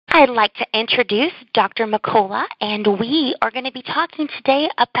I'd like to introduce Dr. Mercola, and we are going to be talking today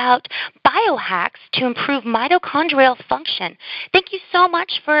about biohacks to improve mitochondrial function. Thank you so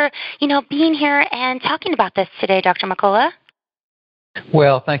much for, being here and talking about this today, Dr. Mercola.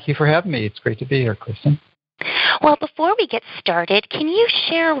 Well, thank you for having me. It's great to be here, Kristen. Well, before we get started, can you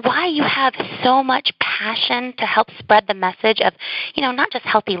share why you have so much passion to help spread the message of, not just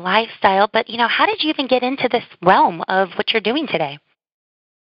healthy lifestyle, but, how did you even get into this realm of what you're doing today?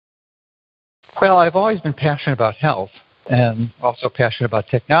 Well, I've always been passionate about health and also passionate about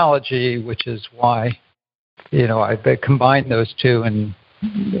technology, which is why, I've combined those two, and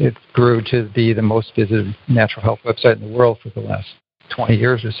it grew to be the most visited natural health website in the world for the last 20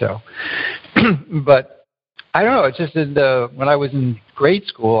 years or so. But I don't know. It's just when I was in grade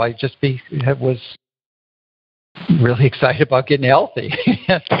school, I just was really excited about getting healthy.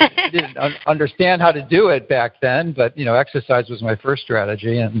 I didn't understand how to do it back then, but exercise was my first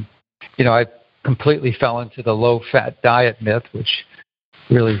strategy, and I completely fell into the low-fat diet myth, which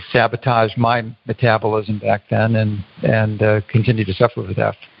really sabotaged my metabolism back then, and continued to suffer with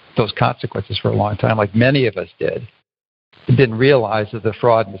those consequences for a long time, like many of us did. Didn't realize of the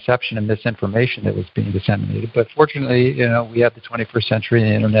fraud and deception and misinformation that was being disseminated. But fortunately, we have the 21st century and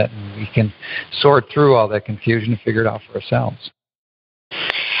the internet, and we can sort through all that confusion and figure it out for ourselves.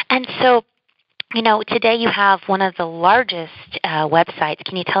 And so, today you have one of the largest websites.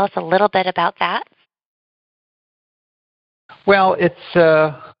 Can you tell us a little bit about that? Well, it's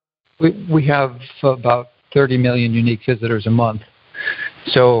we have about 30 million unique visitors a month,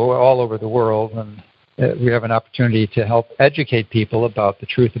 so all over the world, and we have an opportunity to help educate people about the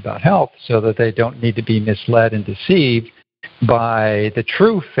truth about health so that they don't need to be misled and deceived by the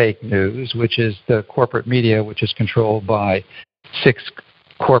true fake news, which is the corporate media, which is controlled by 6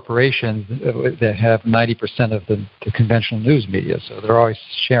 corporations that have 90% of the conventional news media. So they're always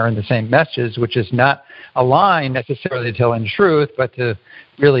sharing the same message, which is not aligned necessarily to telling the truth, but to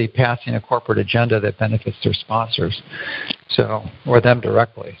really passing a corporate agenda that benefits their sponsors, or them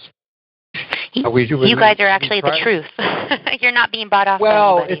directly. You guys are actually the truth. You're not being bought off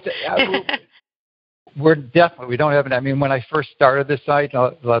by anybody. We don't have it. I mean, when I first started this site,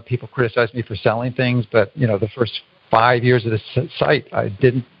 a lot of people criticized me for selling things, but, the first 5 years of the site, we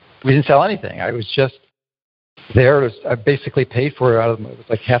didn't sell anything. I was just there. I basically paid for it it was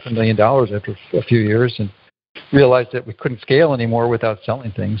like $500,000 after a few years, and realized that we couldn't scale anymore without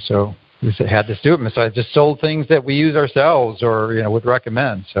selling things. So we had to do it. So I just sold things that we use ourselves or, would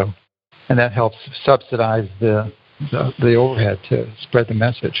recommend. And that helps subsidize the overhead to spread the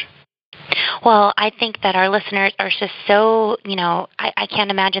message. Well, I think that our listeners are just so, I can't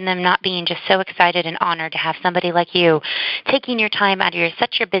imagine them not being just so excited and honored to have somebody like you taking your time out of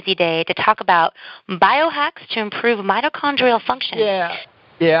such your busy day to talk about biohacks to improve mitochondrial function.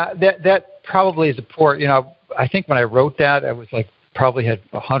 Yeah, that probably is important. I think when I wrote that, I was probably had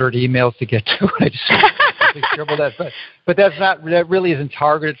 100 emails to get to. I just scribbled that, but that really isn't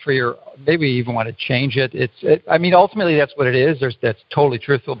targeted for your. Maybe you even want to change it. Ultimately that's what it is. That's totally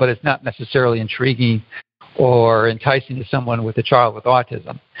truthful, but it's not necessarily intriguing or enticing to someone with a child with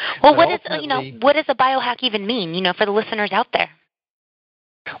autism. Well, what does a biohack even mean? For the listeners out there.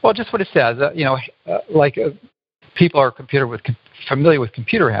 Well, just what it says. People are familiar with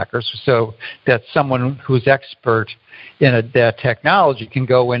computer hackers, so that someone who's expert in that technology can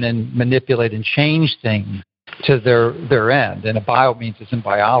go in and manipulate and change things to their end. And a bio means it's in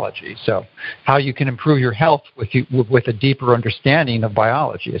biology. So how you can improve your health with a deeper understanding of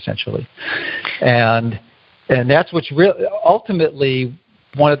biology, essentially. And that's what's ultimately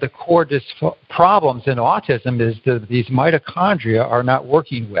one of the core problems in autism is these mitochondria are not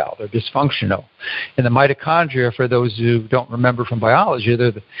working well. They're dysfunctional. And the mitochondria, for those who don't remember from biology,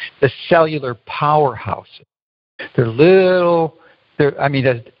 they're the cellular powerhouses. They're little.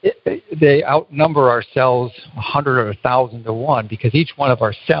 They outnumber our cells 100 or 1,000 to 1 because each one of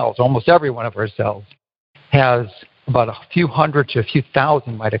our cells, almost every one of our cells, has about a few hundred to a few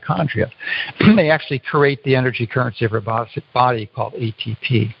thousand mitochondria. They actually create the energy currency of our body called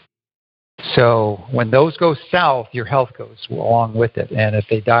ATP. So when those go south, your health goes along with it. And if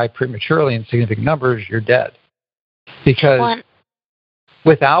they die prematurely in significant numbers, you're dead. Because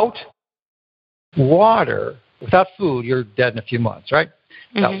without water, without food, you're dead in a few months, right?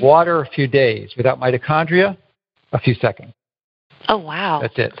 Without water, a few days. Without mitochondria, a few seconds. Oh, wow.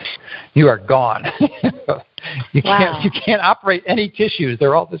 That's it. You are gone. You can't operate any tissues.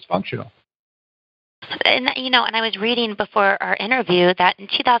 They're all dysfunctional. And I was reading before our interview that in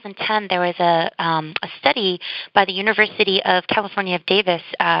 2010 there was a study by the University of California, Davis,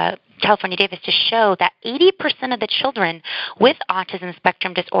 California Davis to show that 80% of the children with autism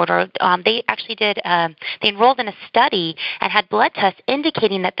spectrum disorder, they actually they enrolled in a study and had blood tests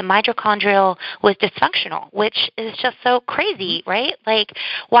indicating that the mitochondrial was dysfunctional, which is just so crazy, right? Like,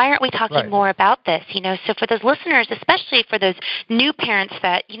 why aren't we talking more about this? So for those listeners, especially for those new parents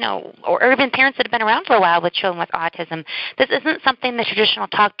that, or even parents that have been around for a while with children with autism, this isn't something the traditional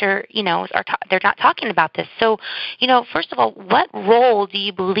doctor, they're not talking about this. So, first of all, what role do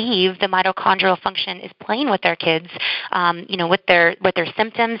you believe the mitochondrial function is playing with their kids, with their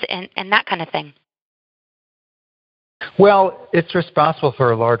symptoms and that kind of thing? Well, it's responsible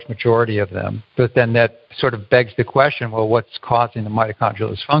for a large majority of them, but then that sort of begs the question, well, what's causing the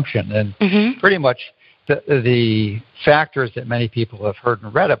mitochondrial dysfunction? And pretty much the factors that many people have heard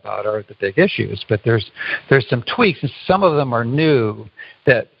and read about are the big issues, but there's some tweaks, and some of them are new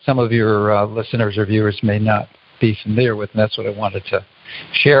that some of your listeners or viewers may not be familiar with, and that's what I wanted to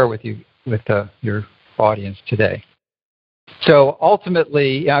share with you, with your audience today. So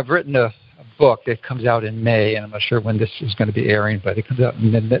ultimately, I've written a book that comes out in May, and I'm not sure when this is going to be airing, but it comes out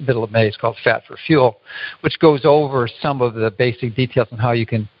in the middle of May. It's called Fat for Fuel, which goes over some of the basic details on how you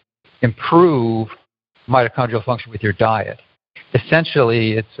can improve mitochondrial function with your diet.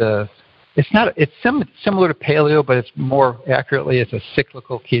 Essentially, it's similar to paleo, but it's more accurately, it's a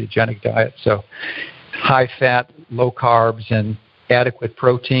cyclical ketogenic diet. So high fat, low carbs, and adequate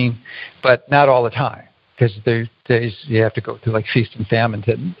protein, but not all the time, because there's days you have to go through like feast and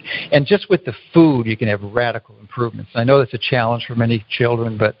famine. And just with the food, you can have radical improvements. I know that's a challenge for many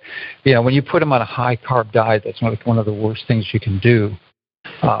children, but when you put them on a high carb diet, that's one of the worst things you can do.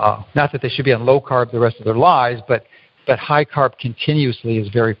 Not that they should be on low carb the rest of their lives, but high carb continuously is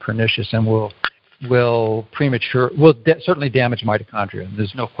very pernicious and will certainly damage mitochondria.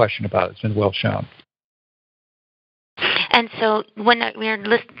 There's no question about it. It's been well shown. And so when we're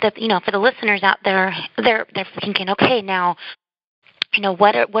for the listeners out there, they're thinking, okay, now,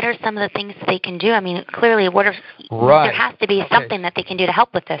 what are some of the things they can do? I mean, clearly, there has to be something that they can do to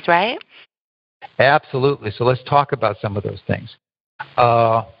help with this, right? Absolutely. So let's talk about some of those things.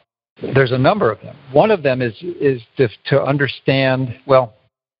 There's a number of them. One of them is to understand,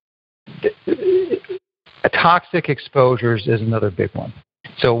 toxic exposures is another big one.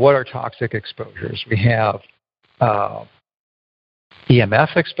 So what are toxic exposures? We have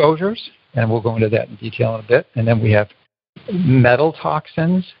EMF exposures, and we'll go into that in detail in a bit. And then we have metal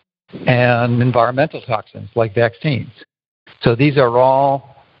toxins and environmental toxins like vaccines. So these are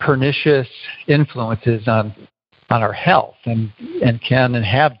all pernicious influences on our health and can and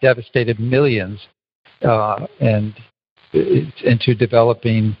have devastated millions and into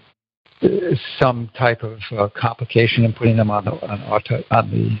developing some type of complication and putting them on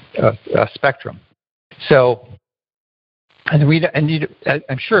the spectrum. So,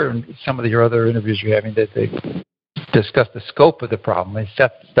 I'm sure in some of your other interviews you're having that they discuss the scope of the problem. And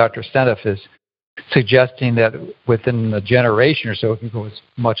Dr. Seneff is suggesting that within a generation or so, it can go as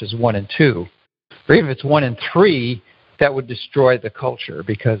much as 1 in 2. Or even if it's 1 in 3, that would destroy the culture,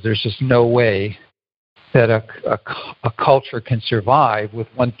 because there's just no way that a culture can survive with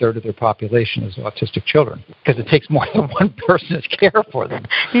 1/3 of their population as autistic children, because it takes more than one person to care for them.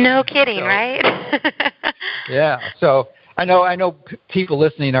 No kidding, right? Yeah. So I know people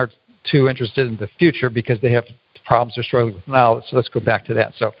listening are too interested in the future because they have problems they're struggling with now. So let's go back to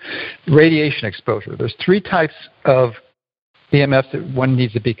that. So radiation exposure. There's 3 types of EMFs that one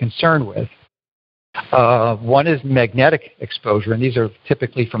needs to be concerned with. One is magnetic exposure, and these are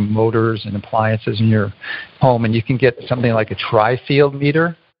typically from motors and appliances in your home, and you can get something like a tri-field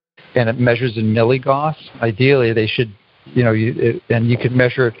meter, and it measures in milligauss. Ideally, they should, and you can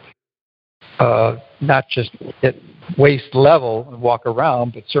measure it not just at waist level and walk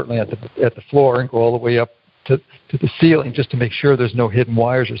around, but certainly at the floor and go all the way up to the ceiling, just to make sure there's no hidden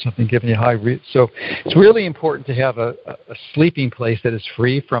wires or something giving you high read. So it's really important to have a sleeping place that is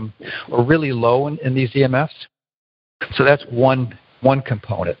free from or really low in these EMFs. So that's one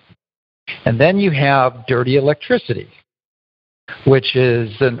component. And then you have dirty electricity, which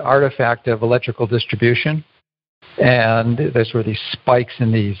is an artifact of electrical distribution. And there's where these spikes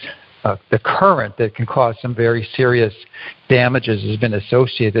in the current that can cause some very serious damages has been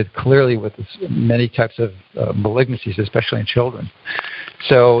associated clearly with many types of malignancies, especially in children.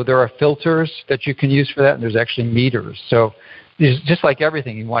 So there are filters that you can use for that, and there's actually meters. So just like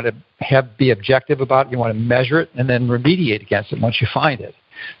everything, you want to be objective about it. You want to measure it and then remediate against it once you find it.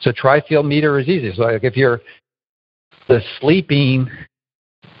 So tri-field meter is easy. So like if you're sleeping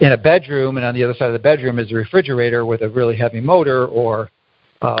in a bedroom and on the other side of the bedroom is a refrigerator with a really heavy motor, or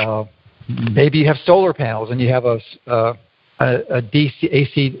maybe you have solar panels and you have a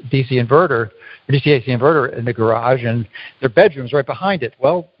DC inverter, or DC-AC inverter in the garage, and their bedroom's right behind it.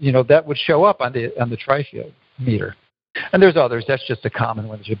 Well, that would show up on the tri-field meter. And there's others. That's just a common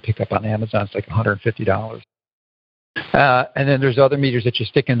one that you pick up on Amazon. It's like $150. And then there's other meters that you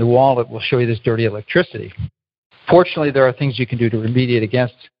stick in the wall that will show you this dirty electricity. Fortunately, there are things you can do to remediate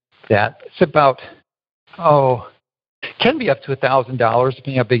against that. It's about, can be up to $1,000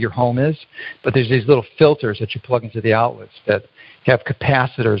 depending how big your home is. But there's these little filters that you plug into the outlets that have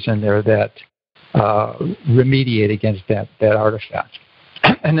capacitors in there that remediate against that artifact.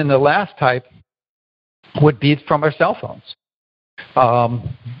 And then the last type would be from our cell phones.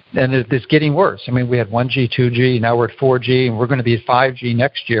 And it's getting worse. I mean, we had 1G, 2G, now we're at 4G, and we're going to be at 5G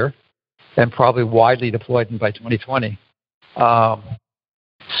next year, and probably widely deployed by 2020.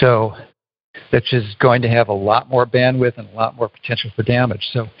 So that's just going to have a lot more bandwidth and a lot more potential for damage.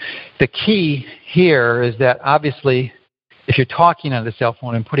 So the key here is that obviously if you're talking on the cell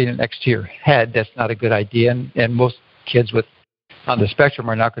phone and putting it next to your head, that's not a good idea, and most kids on the spectrum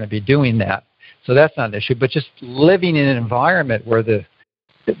are not going to be doing that. So that's not an issue. But just living in an environment where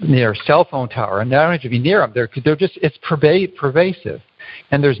near a cell phone tower, and not only to be near them, it's pervasive.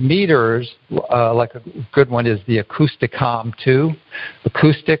 And there's meters, like a good one is the Acousticom 2.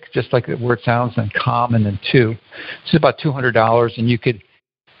 Acoustic, just like the word sounds, and com, and then 2. It's about $200, and you could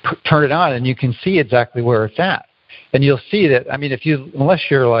turn it on, and you can see exactly where it's at. And you'll see that, I mean, unless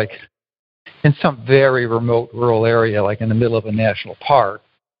you're like in some very remote rural area, like in the middle of a national park,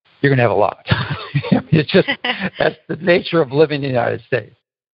 you're going to have a lot. It's just, that's the nature of living in the United States.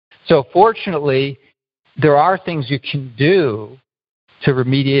 So fortunately, there are things you can do to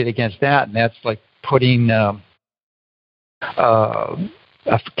remediate against that, and that's like putting a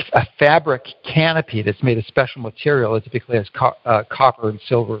fabric canopy that's made of special material. It typically has copper and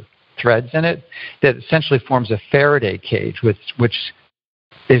silver threads in it that essentially forms a Faraday cage, which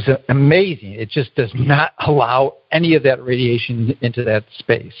is amazing. It just does not allow any of that radiation into that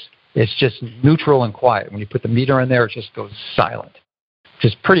space. It's just neutral and quiet. When you put the meter in there, it just goes silent, which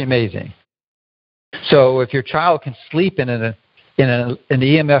is pretty amazing. So if your child can sleep in an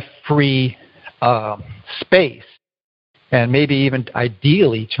EMF-free space, and maybe even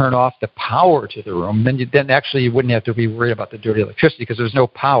ideally turn off the power to the room, then actually you wouldn't have to be worried about the dirty electricity because there's no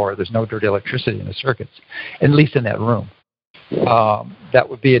power, there's no dirty electricity in the circuits, at least in that room. That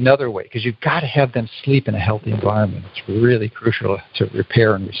would be another way, because you've got to have them sleep in a healthy environment. It's really crucial to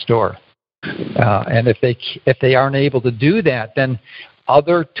repair and restore. And if they aren't able to do that, then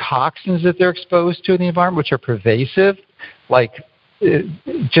other toxins that they're exposed to in the environment, which are pervasive, like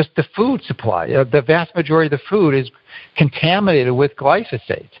just the food supply. The vast majority of the food is contaminated with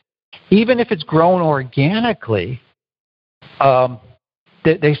glyphosate. Even if it's grown organically,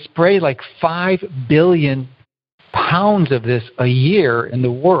 they spray like 5 billion pounds of this a year in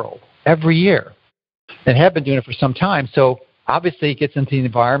the world, every year. And have been doing it for some time. So obviously it gets into the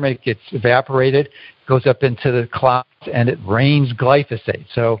environment, it gets evaporated, goes up into the clouds, and it rains glyphosate.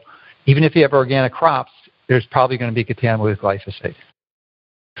 So even if you have organic crops, there's probably going to be contaminated with glyphosate,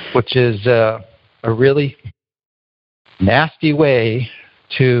 which is a really nasty way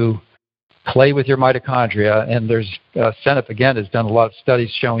to play with your mitochondria. And there's Senef, again, has done a lot of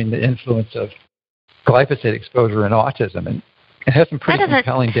studies showing the influence of glyphosate exposure in autism, and it has some pretty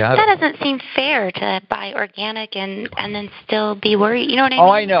compelling data. That doesn't seem fair to buy organic and then still be worried. You know what I mean? Oh,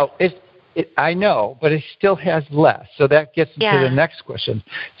 I know. I know, but it still has less. So that gets into the next question.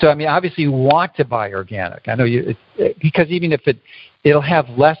 So, I mean, obviously you want to buy organic. I know because even if it'll have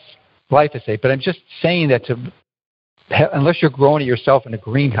less glyphosate, but I'm just saying that unless you're growing it yourself in a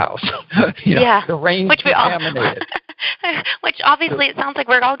greenhouse, the rain's contaminated. Which obviously it sounds like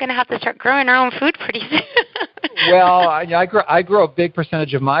we're all going to have to start growing our own food pretty soon. Well, I grow a big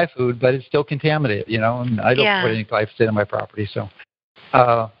percentage of my food, but it's still contaminated, and I don't put any glyphosate on my property. So,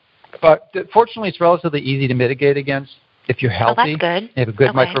 but fortunately, it's relatively easy to mitigate against if you're healthy. Oh, that's good. You have a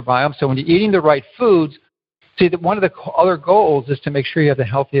good microbiome. So when you're eating the right foods, one of the other goals is to make sure you have the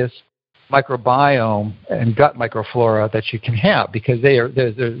healthiest microbiome and gut microflora that you can have, because they're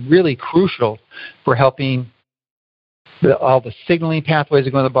really crucial for helping all the signaling pathways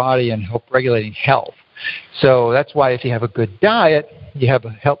that go in the body and help regulating health. So that's why if you have a good diet, you have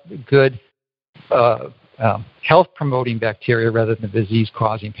a good health-promoting bacteria rather than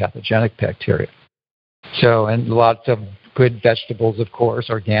disease-causing pathogenic bacteria. So, and lots of good vegetables, of course,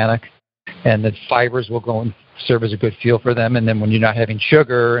 organic, and the fibers will go and serve as a good fuel for them. And then when you're not having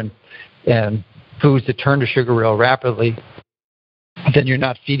sugar and foods that turn to sugar real rapidly, then you're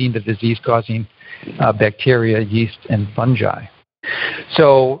not feeding the disease-causing bacteria, yeast, and fungi.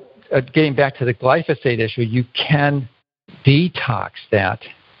 So getting back to the glyphosate issue, you can detox that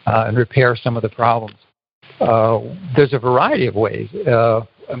and repair some of the problems. There's a variety of ways.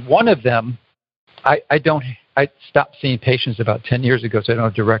 One of them, I stopped seeing patients about 10 years ago, so I don't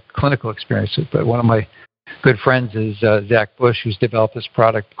have direct clinical experience. But one of my good friends is Zach Bush, who's developed this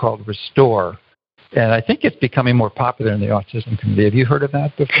product called Restore. And I think it's becoming more popular in the autism community. Have you heard of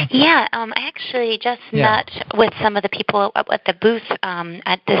that before? Yeah, I actually just met with some of the people at the booth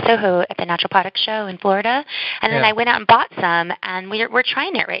at the Soho at the Natural Products Show in Florida, and then I went out and bought some, and we're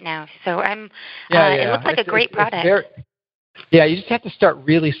trying it right now. So it looks like a great product. You just have to start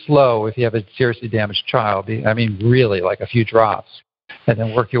really slow if you have a seriously damaged child. I mean, really, like a few drops, and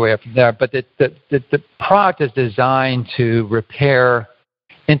then work your way up from there. But the product is designed to repair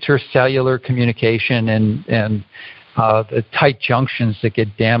intercellular communication and the tight junctions that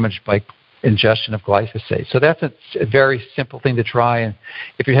get damaged by ingestion of glyphosate. So that's a very simple thing to try. And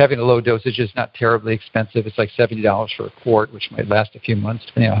if you're having a low dosage, it's not terribly expensive. It's like $70 for a quart, which might last a few months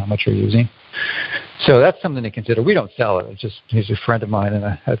depending on how much you're using. So that's something to consider. We don't sell it. He's a friend of mine, and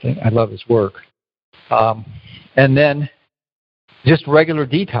I think I love his work. And then just regular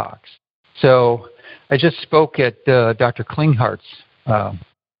detox. So I just spoke at Dr. Klinghart's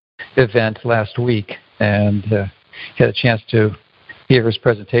event last week, and had a chance to hear his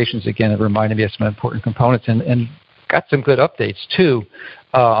presentations again. It reminded me of some important components, and got some good updates too.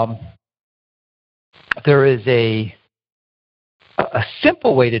 There is a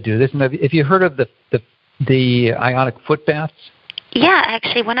simple way to do this. Have you heard of the ionic foot baths? Yeah,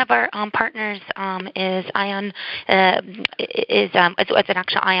 actually, one of our partners is Ion. It's an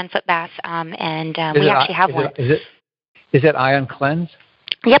actual Ion foot bath, and we actually have one. Is it Ion Cleanse?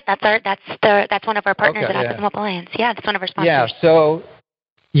 Yep, that's one of our partners at Autism Alliance. Yeah, that's one of our sponsors.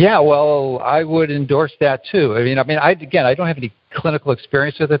 Well, I would endorse that too. I don't have any clinical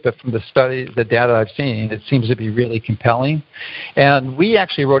experience with it, but from the data I've seen, it seems to be really compelling. And we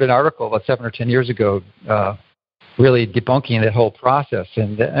actually wrote an article about 7 or 10 years ago, really debunking that whole process,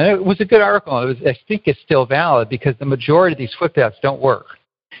 and it was a good article. I think it's still valid because the majority of these foot baths don't work.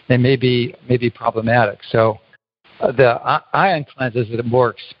 They may be problematic. So. The Ion Cleanse is a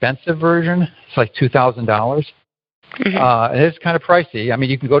more expensive version. It's like $2,000. Mm-hmm. And it's kind of pricey. I mean,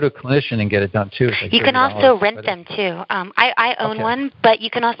 you can go to a clinician and get it done too. Like you can also rent them too. I own one, but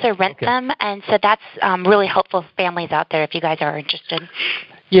you can also rent them, and so that's really helpful for families out there if you guys are interested.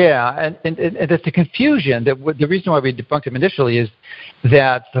 Yeah, and it's the confusion. The reason why we debunked them initially is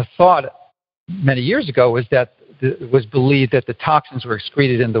that the thought many years ago was that it was believed that the toxins were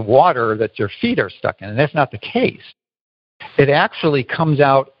excreted in the water that your feet are stuck in, and that's not the case. It actually comes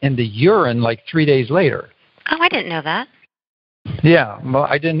out in the urine like 3 days later. Oh, I didn't know that. Yeah, well,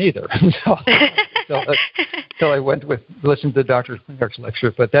 I didn't either. so I listened to Dr. Klinghart's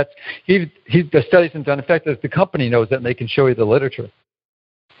lecture, but the studies have done. In fact, the company knows that, and they can show you the literature.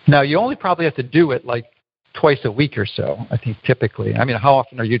 Now, you only probably have to do it like twice a week or so, I think, typically. I mean, how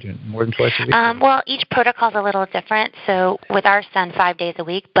often are you doing it? More than twice a week? Well, each protocol is a little different. So with our son, 5 days a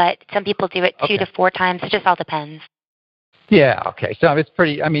week, but some people do it 2 to 4 times. It just all depends. Yeah, okay. So it's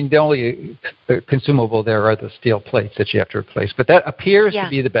pretty, the only consumable there are the steel plates that you have to replace. But that appears to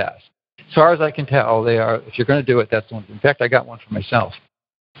be the best. As far as I can tell, they are, if you're going to do it, that's the one. In fact, I got one for myself.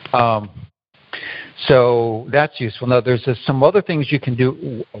 So that's useful. Now, there's some other things you can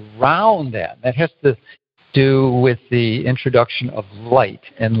do around that. That has to do with the introduction of light.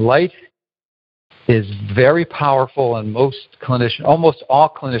 And light is very powerful, and almost all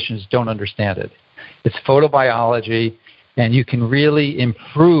clinicians don't understand it. It's photobiology, and you can really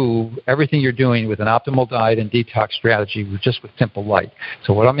improve everything you're doing with an optimal diet and detox strategy just with simple light.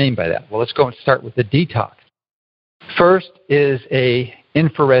 So what do I mean by that? Well, let's go and start with the detox. First is a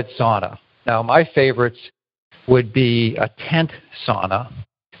infrared sauna. Now, my favorites would be a tent sauna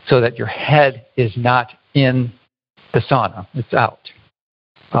so that your head is not in the sauna. It's out.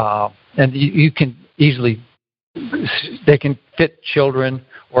 And you can easily, they can fit children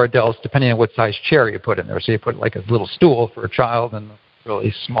or adults depending on what size chair you put in there. So you put like a little stool for a child and a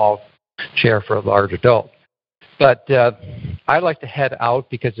really small chair for a large adult. But I like to head out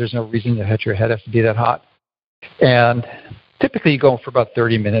because there's no reason that your head has to be that hot. And typically you go for about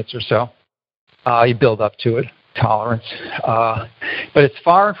 30 minutes or so. You build up to it, tolerance. But it's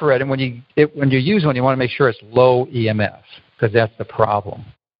far infrared, and when you use one, you want to make sure it's low EMF, because that's the problem.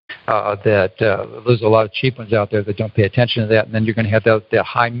 There's a lot of cheap ones out there that don't pay attention to that, and then you're going to have the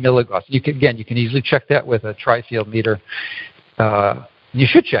high milligauss. You can easily check that with a tri-field meter. You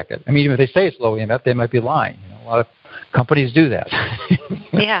should check it. I mean, even if they say it's low EMF, they might be lying. A lot of companies do that.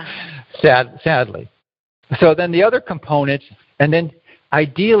 Yeah. Sadly. So then the other component, and then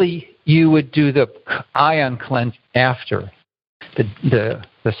ideally you would do the ion cleanse after the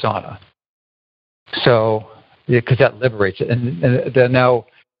sauna. So, because that liberates it. And now,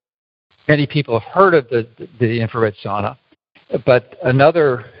 many people have heard of the infrared sauna, but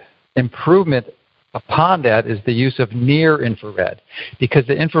another improvement upon that is the use of near infrared, because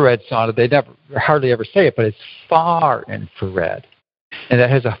the infrared sauna, they hardly ever say it, but it's far infrared, and that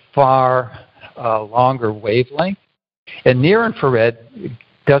has a far longer wavelength. And near infrared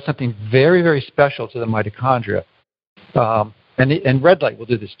does something very, very special to the mitochondria. And red light will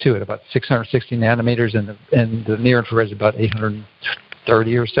do this too at about 660 nanometers, and the near infrared is about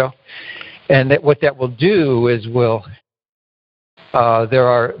 830 or so. And what that will do is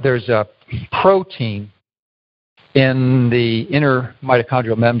there's a protein in the inner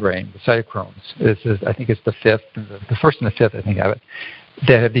mitochondrial membrane, the cytochromes. I think it's the first and the fifth, I think, of it.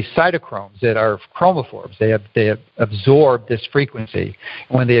 That have these cytochromes that are chromophores. They have absorbed this frequency.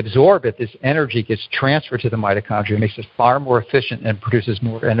 And when they absorb it, this energy gets transferred to the mitochondria, makes it far more efficient and produces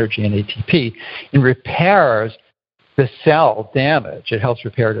more energy and ATP, and repairs the cell damage. It helps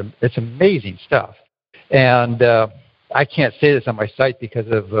repair them. It's amazing stuff. And I can't say this on my site because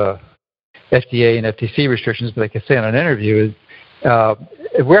of FDA and FTC restrictions, but I can say in an interview,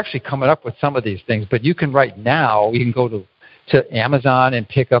 we're actually coming up with some of these things. But you can right now, you can go to Amazon and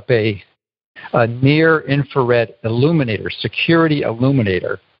pick up a near-infrared illuminator, security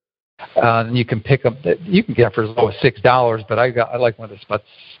illuminator. And you can pick up, you can get it for as low as $6, but I like one that's about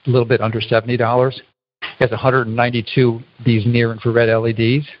a little bit under $70. It has 192 these near-infrared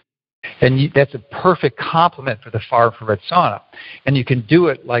LEDs. And that's a perfect complement for the far infrared sauna. And you can do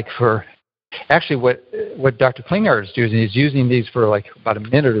it like for, actually what Dr. Klinghardt is doing, he's using these for like about a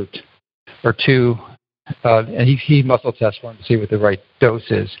minute or two, and he muscle tests for them to see what the right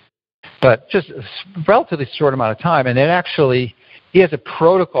dose is. But just a relatively short amount of time. And then he has a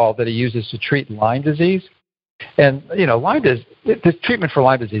protocol that he uses to treat Lyme disease. And, the treatment for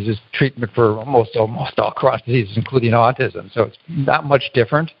Lyme disease is treatment for almost all cross diseases, including autism. So it's not much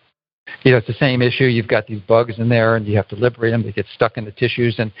different. It's the same issue. You've got these bugs in there, and you have to liberate them. They get stuck in the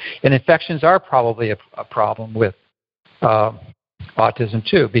tissues. And infections are probably a problem with autism,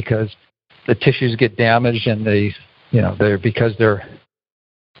 too, because the tissues get damaged, and because the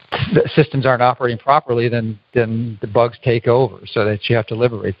systems aren't operating properly, then the bugs take over, so that you have to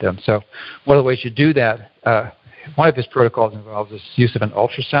liberate them. So one of the ways you do that, one of his protocols involves this use of an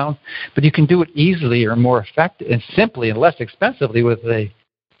ultrasound, but you can do it easily or more effective and simply and less expensively with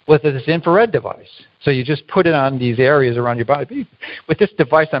this infrared device. So you just put it on these areas around your body. With this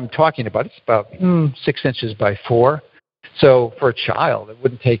device I'm talking about, it's about 6 inches by 4. So for a child, it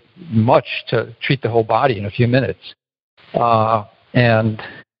wouldn't take much to treat the whole body in a few minutes. And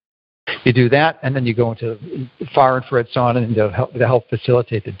you do that, and then you go into far infrared sauna, and to help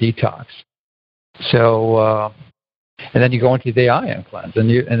facilitate the detox. So, and then you go into the ion cleanse, and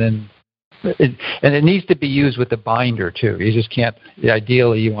it needs to be used with the binder too. You just can't.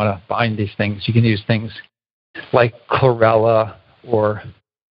 Ideally, you want to bind these things. You can use things like chlorella or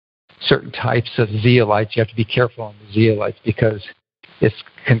certain types of zeolites. You have to be careful on the zeolites because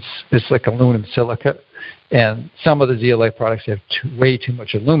it's like aluminum silicate, and some of the zeolite products have way too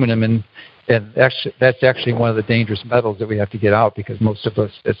much aluminum, and that's actually one of the dangerous metals that we have to get out, because most of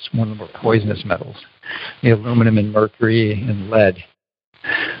us, it's one of the more poisonous metals. The aluminum and mercury and lead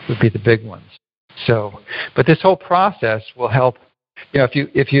would be the big ones. So, but this whole process will help.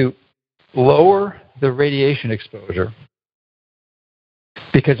 If you lower the radiation exposure,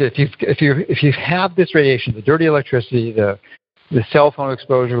 because if you have this radiation, the dirty electricity, the cell phone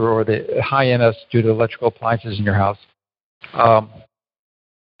exposure, or the high MS due to electrical appliances in your house,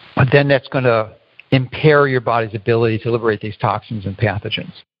 then that's going to impair your body's ability to liberate these toxins and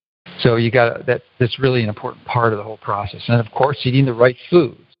pathogens. So that's really an important part of the whole process. And of course, eating the right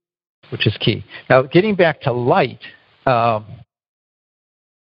foods, which is key. Now, getting back to light,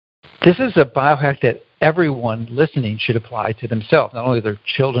 this is a biohack that everyone listening should apply to themselves, not only their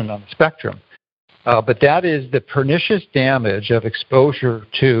children on the spectrum, but that is the pernicious damage of exposure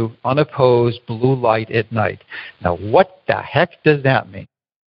to unopposed blue light at night. Now, what the heck does that mean?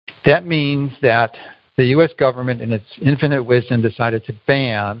 That means that the U.S. government, in its infinite wisdom, decided to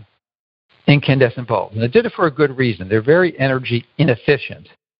ban incandescent bulbs. And it did it for a good reason. They're very energy inefficient.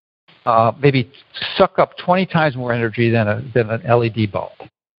 Maybe suck up 20 times more energy than an LED bulb.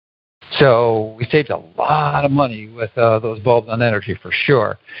 So we saved a lot of money with those bulbs on energy, for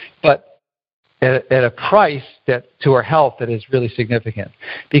sure. But at a price that to our health that is really significant.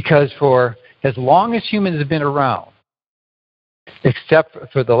 Because for as long as humans have been around, except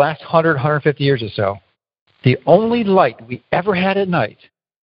for the last 100, 150 years or so, the only light we ever had at night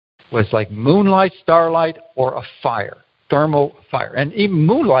was like moonlight, starlight, or a fire, thermal fire. And even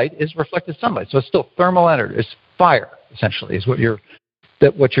moonlight is reflected sunlight, so it's still thermal energy. It's fire, essentially, is what you're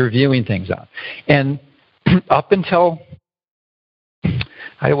viewing things on. And up until,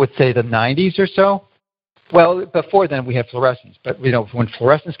 I would say, the 90s or so, well, before then we had fluorescence. But, when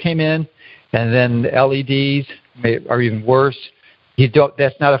fluorescence came in, and then the LEDs are even worse,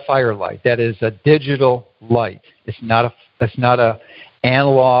 that's not a firelight. That is a digital light. It's not a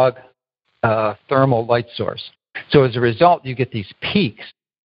analog thermal light source. So as a result, you get these peaks.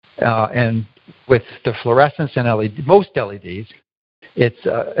 And with the fluorescence and most LEDs, it's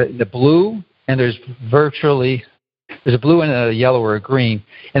the blue, and there's a blue and a yellow or a green,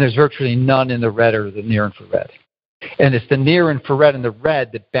 and there's virtually none in the red or the near infrared. And it's the near infrared and the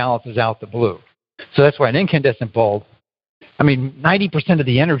red that balances out the blue. So that's why an incandescent bulb, 90% of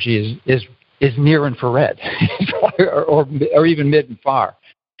the energy is near infrared or even mid and far.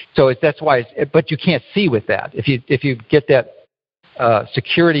 So that's why but you can't see with that. If you get that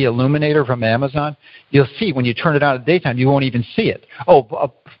security illuminator from Amazon, you'll see when you turn it on in the daytime, you won't even see it.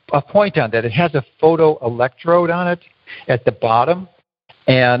 Oh, a point on that. It has a photoelectrode on it at the bottom,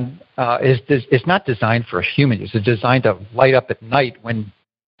 and it's not designed for human use. It's designed to light up at night when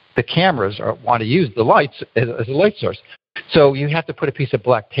the cameras want to use the lights as a light source. So you have to put a piece of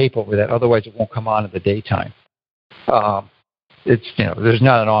black tape over that, otherwise it won't come on in the daytime. There's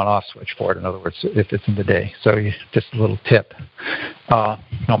not an on-off switch for it, in other words, if it's in the day. So just a little tip.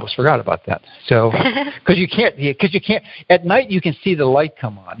 Almost forgot about that. So, because you can't, at night you can see the light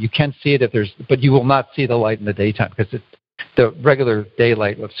come on. You can see it but you will not see the light in the daytime because the regular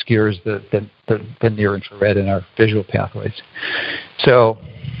daylight obscures the near infrared in our visual pathways. So,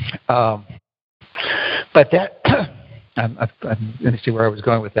 but that, let me see where I was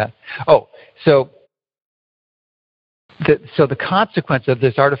going with that. So the consequence of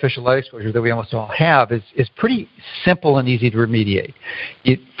this artificial light exposure that we almost all have is pretty simple and easy to remediate.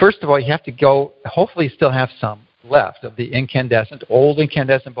 First of all, you have to go, hopefully you still have some left of the old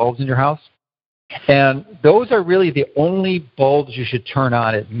incandescent bulbs in your house. And those are really the only bulbs you should turn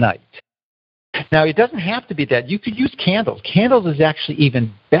on at night. Now, it doesn't have to be that. You could use candles. Candles is actually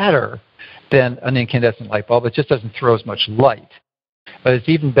even better than an incandescent light bulb. It just doesn't throw as much light. But it's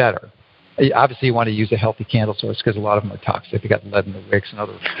even better. Obviously, you want to use a healthy candle source because a lot of them are toxic. You got lead in the wicks and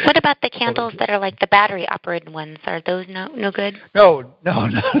other. What about the candles that are like the battery-operated ones? Are those no good? No.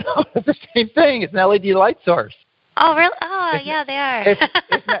 It's the same thing. It's an LED light source. Oh, really? Oh, yeah, they are.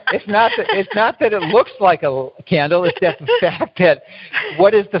 It's not that it looks like a candle. It's that the fact that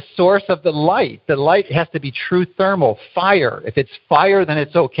what is the source of the light? The light has to be true thermal, fire. If it's fire, then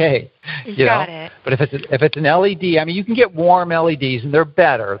it's okay. Got it. But if it's an LED, you can get warm LEDs, and they're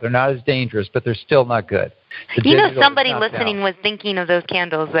better. They're not as dangerous, but they're still not good. Somebody listening was thinking of those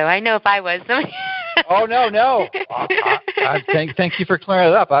candles, though. I know if I was. Oh, no. Thank you for clearing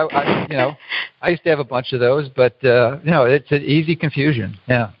it up. I used to have a bunch of those, but, it's an easy confusion.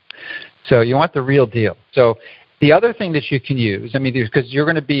 Yeah. So you want the real deal. So the other thing that you can use, because you're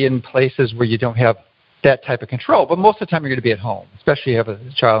going to be in places where you don't have that type of control, but most of the time you're going to be at home, especially if you have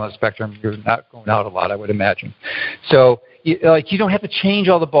a child on the spectrum. You're not going out a lot, I would imagine. So you don't have to change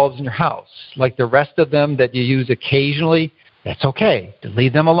all the bulbs in your house. Like the rest of them that you use occasionally, that's okay. To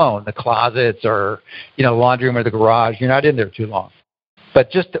leave them alone. The closets or, laundry room or the garage, you're not in there too long. But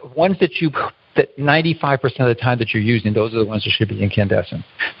just the ones that 95% of the time that you're using, those are the ones that should be incandescent.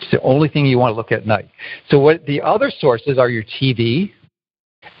 It's the only thing you want to look at night. So what the other sources are your TV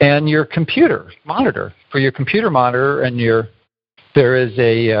and your computer monitor. For your computer monitor and there is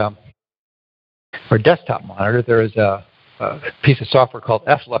or desktop monitor, there is a piece of software called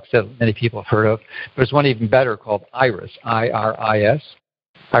Flux that many people have heard of. There's one even better called Iris, I-R-I-S,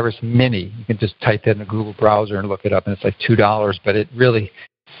 Iris Mini. You can just type that in a Google browser and look it up, and it's like $2, but it really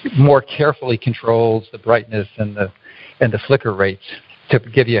more carefully controls the brightness and the flicker rates to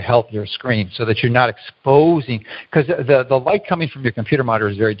give you a healthier screen so that you're not exposing, because the light coming from your computer monitor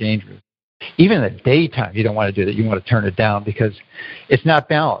is very dangerous. Even in the daytime, you don't want to do that. You want to turn it down because it's not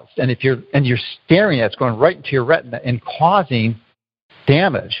balanced. And if you're staring at it, it's going right into your retina and causing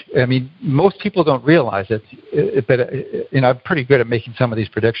damage. Most people don't realize it, but I'm pretty good at making some of these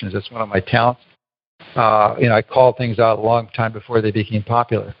predictions. That's one of my talents. I called things out a long time before they became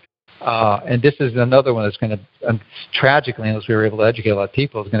popular. And this is another one that's going to, tragically, unless we were able to educate a lot of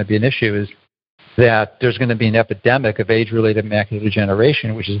people, is going to be an issue, is that there's going to be an epidemic of age-related macular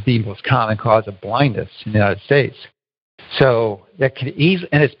degeneration, which is the most common cause of blindness in the United States. So that could easily,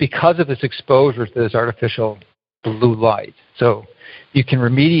 and it's because of this exposure to this artificial blue light. So you can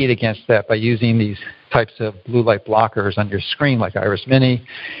remediate against that by using these types of blue light blockers on your screen like Iris Mini.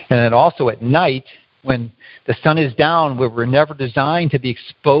 And then also at night, when the sun is down, where we're never designed to be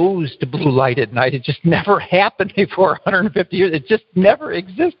exposed to blue light at night. It just never happened before 150 years. It just never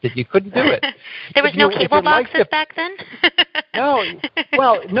existed. You couldn't do it. There was no cable boxes back then? No.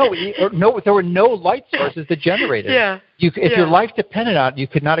 Well, no, there were no light sources that generated it. If your life depended on it, you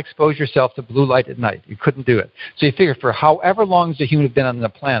could not expose yourself to blue light at night. You couldn't do it. So you figure for however long as a human has been on the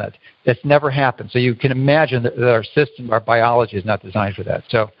planet, that's never happened. So you can imagine that our system, our biology is not designed for that.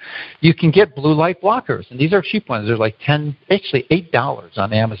 So you can get blue light blockers, and these are cheap ones. They're like $8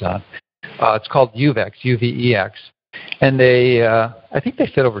 on Amazon. It's called UVEX, UVEX. And they, I think they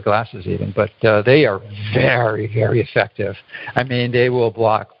fit over glasses even, but they are very, very effective. I mean, they will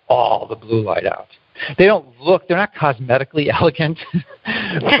block all the blue light out. They don't look, they're not cosmetically elegant,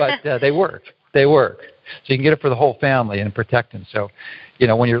 but they work. They work. So you can get it for the whole family and protect them. So, you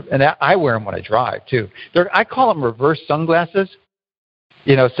know, when you're, and I wear them when I drive too. I call them reverse sunglasses.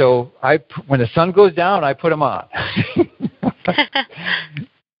 You know, so when the sun goes down, I put them on.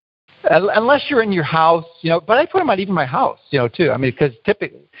 Unless you're in your house, you know, but I put them on even my house, you know, too. I mean, because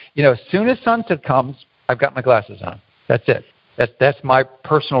typically, you know, as soon as sunset comes, I've got my glasses on. That's it. That's my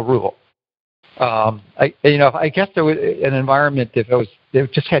personal rule. I guess there was an environment if they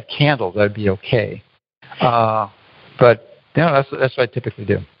just had candles, that'd be okay. But you know, that's what I typically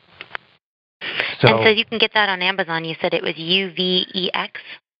do. And so you can get that on Amazon. You said it was UVEX?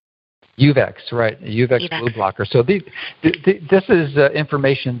 UVEX, right, a UVEX blue blocker. So this is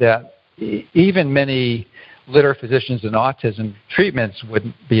information that even many litter physicians in autism treatments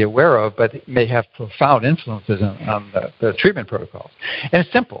wouldn't be aware of, but it may have profound influences on the treatment protocols. And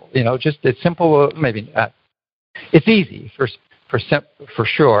it's simple, you know, it's simple, maybe not. It's easy for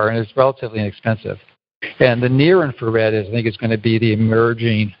sure, and it's relatively inexpensive. And the near infrared I think is going to be the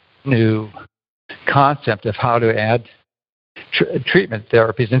emerging new concept of how to add treatment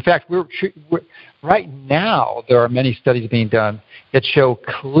therapies. In fact, right now there are many studies being done that show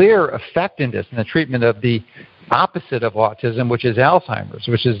clear effectiveness in the treatment of the opposite of autism, which is Alzheimer's,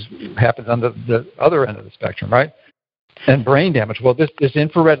 which happens on the other end of the spectrum, right? And brain damage. Well, this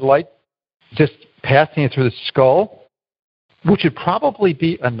infrared light just passing through the skull, which would probably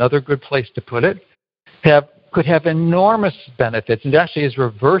be another good place to put it, could have enormous benefits, and actually is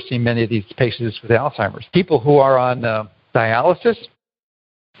reversing many of these patients with Alzheimer's. People who are on dialysis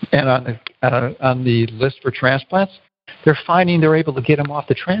and on the list for transplants, they're finding they're able to get them off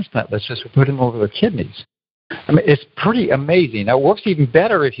the transplant list just for putting them over their kidneys. I mean, it's pretty amazing. Now, it works even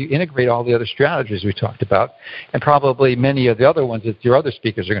better if you integrate all the other strategies we talked about, and probably many of the other ones that your other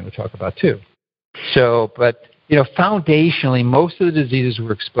speakers are going to talk about too. So, but, you know, foundationally, most of the diseases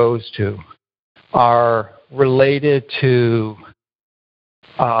we're exposed to are related to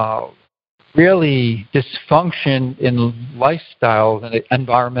really dysfunction in lifestyles and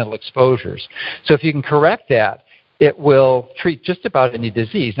environmental exposures. So if you can correct that, it will treat just about any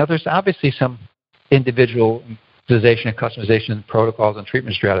disease. Now, there's obviously some individualization and customization protocols and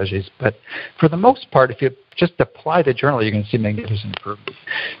treatment strategies, but for the most part, if you just apply the journal, you're going to see magnificent improvement.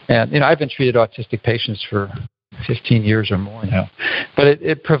 And, you know, I've been treated autistic patients for 15 years or more now. But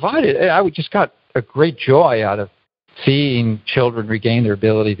it provided, I just got a great joy out of seeing children regain their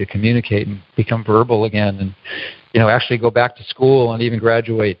ability to communicate and become verbal again, and, you know, actually go back to school and even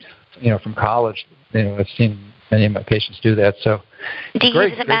graduate, you know, from college. You know, I've seen many of my patients do that. So, does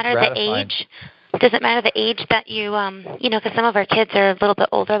it matter the age? Does it matter the age that you know, because some of our kids are a little bit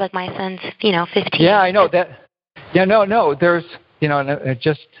older, like my son's, you know, 15. Yeah, I know that. Yeah, no, there's, you know,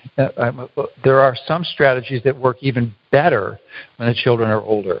 there are some strategies that work even better when the children are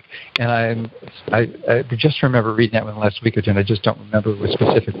older. And I just remember reading that one last week or two, and I just don't remember what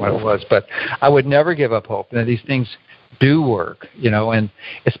specific one it was. But I would never give up hope. And these things do work, you know, and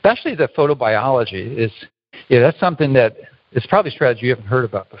especially the photobiology is, yeah, that's something that it's probably a strategy you haven't heard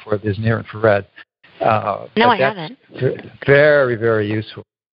about before, this near infrared. No, I haven't. Very, very useful.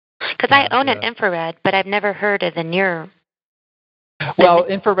 Because I own an infrared, but I've never heard of the near. Well,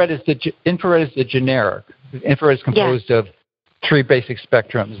 infrared is the generic. Infrared is composed of three basic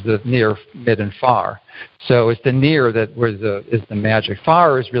spectrums: the near, mid, and far. So it's the near is the magic.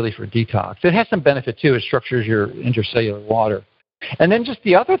 Far is really for detox. It has some benefit too. It structures your intercellular water. And then just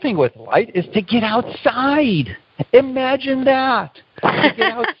the other thing with light is to get outside. Imagine that. To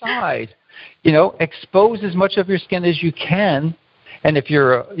get outside. You know, expose as much of your skin as you can. And if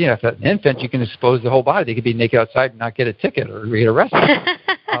you're, you know, if an infant, you can expose the whole body. They could be naked outside and not get a ticket or get arrested.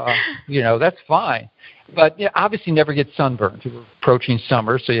 You know, that's fine. But obviously never get sunburned. We're approaching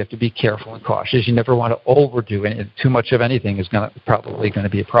summer, so you have to be careful and cautious. You never want to overdo it. Too much of anything is probably going to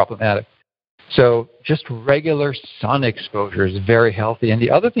be problematic. So just regular sun exposure is very healthy. And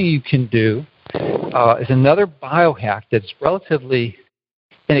the other thing you can do is another biohack that's relatively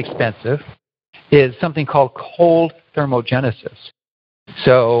inexpensive is something called cold thermogenesis.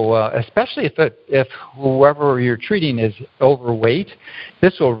 So especially if whoever you're treating is overweight,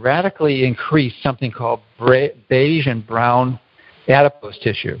 this will radically increase something called beige and brown adipose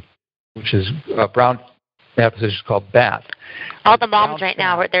tissue, which is brown adipose tissue is called BAT. All the moms right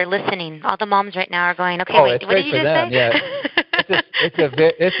now, they're listening. All the moms right now are going, okay, wait, what did you just say? Yeah.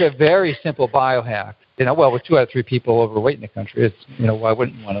 It's a very simple biohack. Well, with 2 out of 3 people overweight in the country, it's why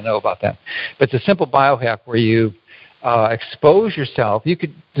wouldn't you want to know about that? But it's a simple biohack where you expose yourself. You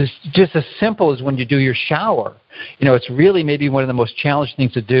could just as simple as when you do your shower. It's really maybe one of the most challenging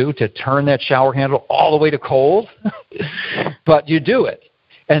things to do, to turn that shower handle all the way to cold, but you do it.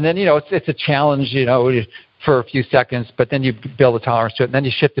 And then, it's a challenge, for a few seconds, but then you build a tolerance to it, and then you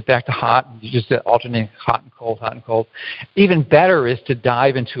shift it back to hot, and you just alternate hot and cold, hot and cold. Even better is to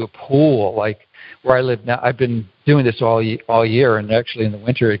dive into a pool, like where I live now. I've been doing this all year, and actually in the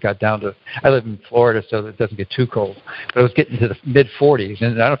winter it got down to, I live in Florida, so it doesn't get too cold, but it was getting to the mid-40s,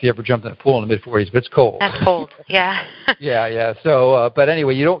 and I don't know if you ever jumped in a pool in the mid-40s, but it's cold. That's cold, yeah. Yeah. So, but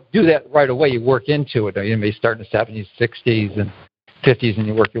anyway, you don't do that right away. You work into it. You may start in the 70s, 60s, and 50s, and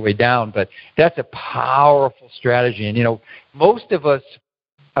you work your way down. But that's a powerful strategy. And, most of us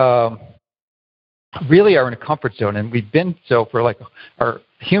really are in a comfort zone, and we've been so for like our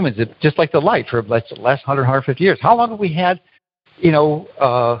humans, just like the light for the last 100, 150 years. How long have we had,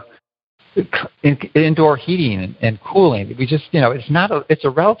 indoor heating and cooling? We just, it's a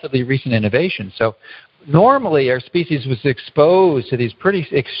relatively recent innovation. So normally our species was exposed to these pretty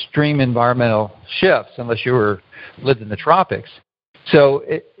extreme environmental shifts unless you lived in the tropics. So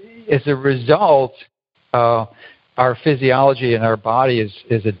as a result, our physiology and our body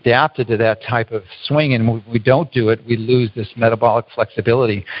is adapted to that type of swing, and when we don't do it, we lose this metabolic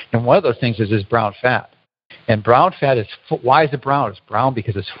flexibility. And one of those things is brown fat. And brown fat is, why is it brown? It's brown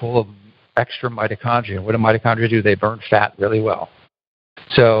because it's full of extra mitochondria. What do mitochondria do? They burn fat really well.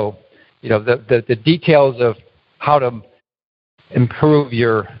 So, the details of how to improve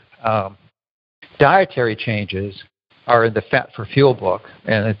your dietary changes are in the Fat for Fuel book,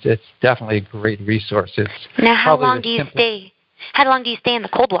 and it's definitely a great resource. Now, how long do you stay in the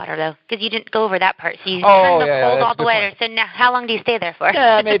cold water, though? Because you didn't go over that part. So you turn the cold all the way. So now, how long do you stay there for?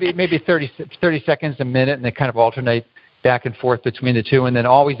 Yeah, maybe 30 seconds, a minute, and they kind of alternate back and forth between the two, and then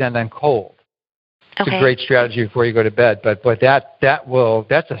always end on cold. It's a great strategy before you go to bed. But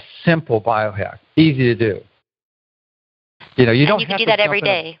that's a simple biohack, easy to do. You don't you have can do to that every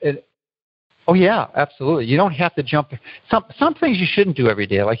day. Oh, yeah, absolutely. You don't have to jump. Some things you shouldn't do every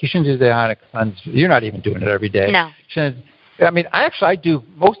day. Like you shouldn't do the ionic cleanse. You're not even doing it every day. No. I do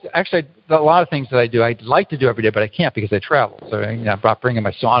a lot of things that I do. I'd like to do every day, but I can't because I travel. So I'm not bringing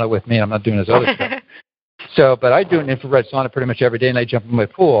my sauna with me. I'm not doing this other stuff. So, but I do an infrared sauna pretty much every day, and I jump in my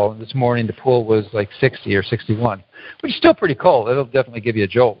pool. This morning the pool was like 60 or 61, which is still pretty cold. It'll definitely give you a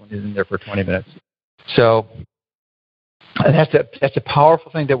jolt when you're in there for 20 minutes. So. And that's a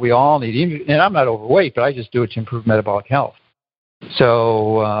powerful thing that we all need. And I'm not overweight, but I just do it to improve metabolic health.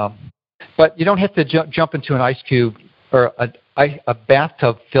 So, but you don't have to jump into an ice cube or a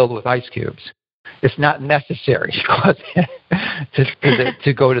bathtub filled with ice cubes. It's not necessary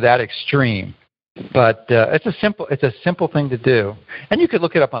to go to that extreme. But it's a simple thing to do, and you could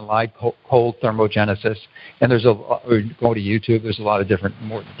look it up online, cold thermogenesis. And or go to YouTube. There's a lot of different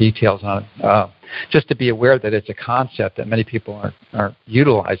more details on it. Just to be aware that it's a concept that many people aren't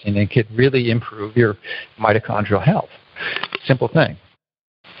utilizing and could really improve your mitochondrial health. Simple thing.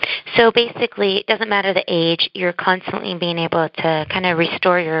 So basically, it doesn't matter the age. You're constantly being able to kind of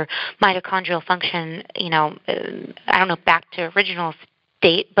restore your mitochondrial function. I don't know, back to original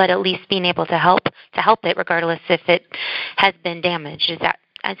state, but at least being able to help it, regardless if it has been damaged.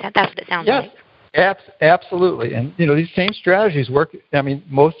 That's what it sounds like. Yes, absolutely. And these same strategies work.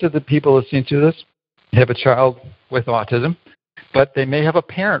 Most of the people listening to this have a child with autism, but they may have a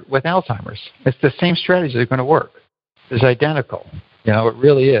parent with Alzheimer's. It's the same strategies that are going to work. It's identical. It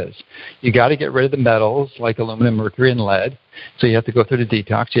really is. You got to get rid of the metals like aluminum, mercury, and lead. So you have to go through the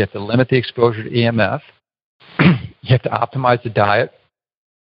detox. You have to limit the exposure to EMF. You have to optimize the diet.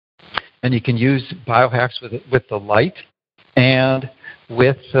 And you can use biohacks with the light and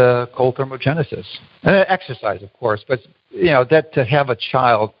with cold thermogenesis. And exercise, of course. But, that to have a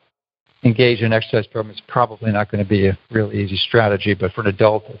child engage in an exercise program is probably not going to be a really easy strategy. But for an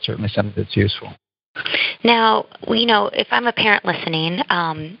adult, it's certainly something that's useful. Now, if I'm a parent listening,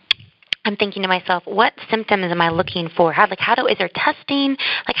 I'm thinking to myself, what symptoms am I looking for? Is there testing?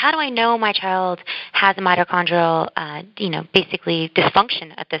 How do I know my child has a mitochondrial, basically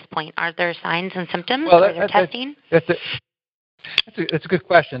dysfunction at this point? Are there signs and symptoms? Well, is there testing? That's a good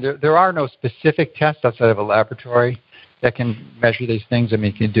question. There are no specific tests outside of a laboratory that can measure these things. I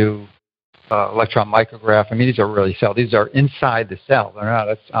mean, you can do electron micrograph. I mean, these are really cells. These are inside the cell. They're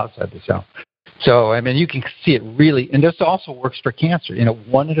not outside the cell. So, I mean, you can see it really, and this also works for cancer.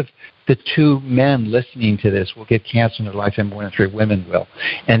 One of the two men listening to this will get cancer in their lifetime, 1 in 3 women will.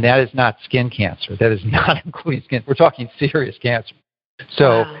 And that is not skin cancer. That is not including skin. We're talking serious cancer.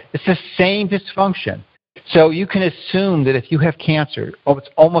 So wow. It's the same dysfunction. So you can assume that if you have cancer, it's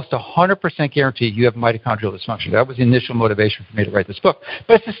almost 100% guaranteed you have mitochondrial dysfunction. That was the initial motivation for me to write this book.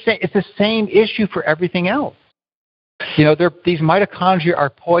 But it's the same issue for everything else. These mitochondria are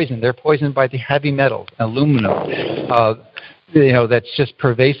poisoned. They're poisoned by the heavy metals, aluminum, that's just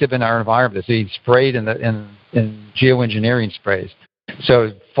pervasive in our environment. It's being sprayed in geoengineering sprays. So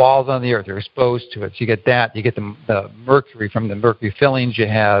it falls on the earth. You're exposed to it. So you get that. You get the mercury from the mercury fillings you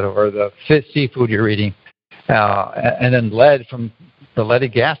had or the seafood you're eating. And then lead from the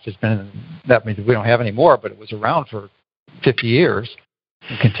leaded gas has been, that means we don't have any more, but it was around for 50 years.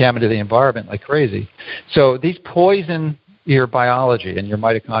 And contaminated the environment like crazy. So these poison your biology and your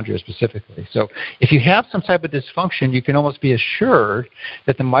mitochondria specifically. So if you have some type of dysfunction, you can almost be assured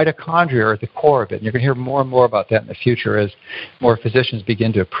that the mitochondria are at the core of it. And you're going to hear more and more about that in the future as more physicians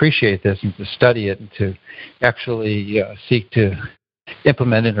begin to appreciate this and to study it and to actually seek to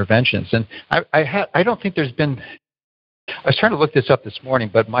implement interventions. And I don't think there's been... I was trying to look this up this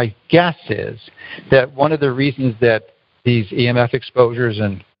morning, but my guess is that one of the reasons that these EMF exposures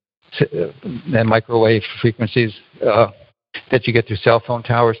and microwave frequencies that you get through cell phone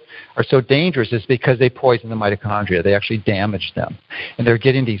towers are so dangerous is because they poison the mitochondria. They actually damage them. And they're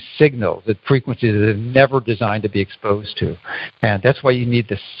getting these signals at frequencies that they're never designed to be exposed to. And that's why you need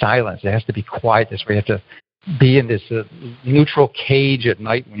the silence. It has to be quiet. That's why you have to be in this neutral cage at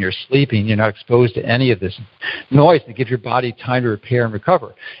night when you're sleeping. You're not exposed to any of this noise that gives your body time to repair and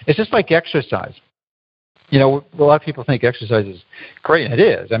recover. It's just like exercise. A lot of people think exercise is great, and it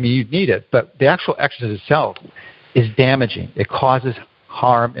is. I mean, you need it, but the actual exercise itself is damaging. It causes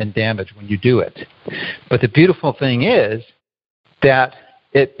harm and damage when you do it. But the beautiful thing is that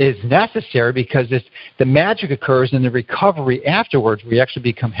it is necessary because the magic occurs in the recovery afterwards where you actually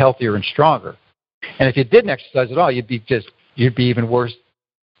become healthier and stronger. And if you didn't exercise at all, you'd be even worse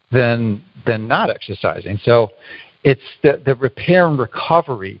than not exercising. So it's the repair and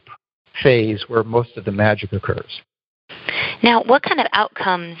recovery phase where most of the magic occurs. Now, what kind of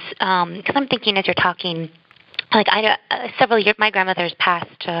outcomes, because I'm thinking as you're talking, several years, my grandmother's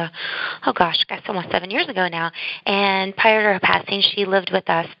passed, almost 7 years ago now, and prior to her passing, she lived with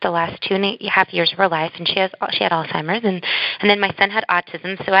us the last 2.5 years of her life, and she had Alzheimer's, and then my son had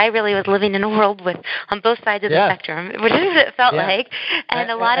autism, so I really was living in a world on both sides of the spectrum, which is what it felt like, and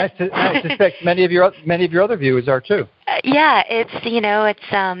I suspect many of your other viewers are too.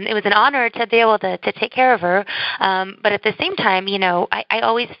 It was an honor to be able to take care of her, but at the same time, I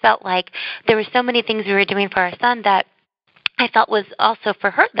always felt like there were so many things we were doing for our son that I felt was also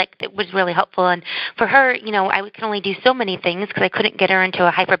for her, it was really helpful. And for her, I could only do so many things because I couldn't get her into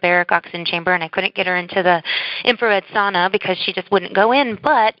a hyperbaric oxygen chamber and I couldn't get her into the infrared sauna because she just wouldn't go in.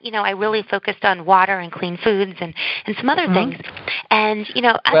 But, I really focused on water and clean foods and some other things. And,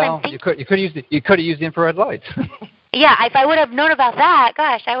 you could have used infrared lights. Yeah, if I would have known about that,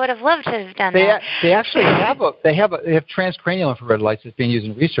 gosh, I would have loved to have done that. They actually have transcranial infrared lights that's being used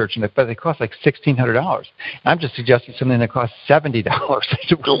in research, but they cost like $1,600. I'm just suggesting something that costs $70.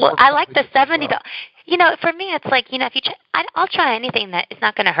 Well, I like the $70. For me, it's like, I'll try anything that is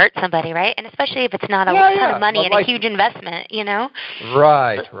not going to hurt somebody, right? And especially if it's not a ton of money and a huge investment,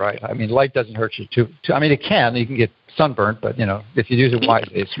 Right. I mean, light doesn't hurt you too. I mean, it can. You can get sunburnt, but, if you use it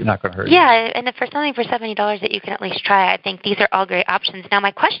wisely, it's not going to hurt you. Yeah, and for something for $70 that you can at least try, I think these are all great options. Now,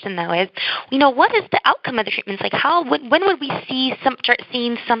 my question, though, is, what is the outcome of the treatments? Like, when would we start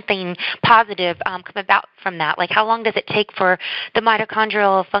seeing something positive come about from that? Like, how long does it take for the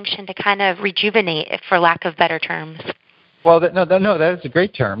mitochondrial function to kind of rejuvenate, for lack of better terms? Well, that is a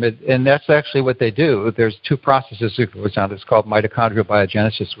great term, and that's actually what they do. There's two processes that goes on. It's called mitochondrial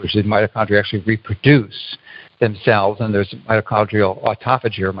biogenesis, which the mitochondria actually reproduce themselves, and there's mitochondrial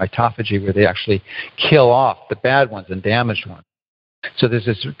autophagy or mitophagy, where they actually kill off the bad ones and damaged ones. So there's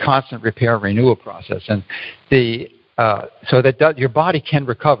this constant repair and renewal process, and your body can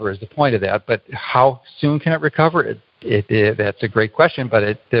recover is the point of that. But how soon can it recover? That's a great question,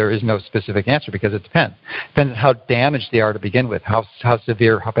 but there is no specific answer because it depends. Depends on how damaged they are to begin with, how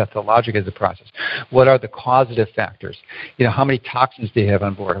severe, how pathologic is the process. What are the causative factors? How many toxins do you have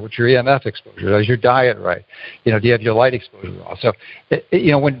on board? What's your EMF exposure? Is your diet right? Do you have your light exposure well? So,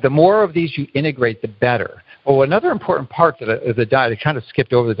 when the more of these you integrate, the better. Oh, another important part of the diet, I kind of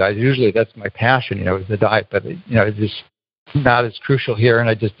skipped over the diet. Usually that's my passion, is the diet, but, it's just not as crucial here, and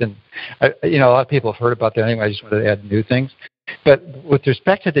I just didn't, a lot of people have heard about that anyway. I just wanted to add new things. But with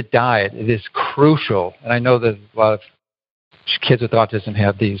respect to the diet, it is crucial, and I know that a lot of kids with autism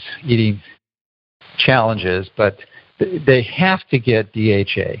have these eating challenges, but they have to get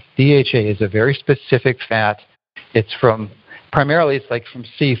DHA. DHA is a very specific fat. It's primarily from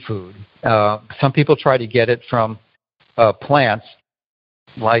seafood. Some people try to get it from plants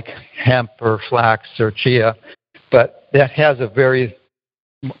like hemp or flax or chia, but that has a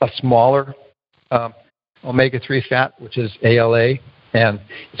smaller omega-3 fat, which is ALA, and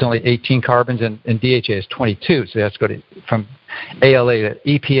it's only 18 carbons, and DHA is 22. So that's going from ALA to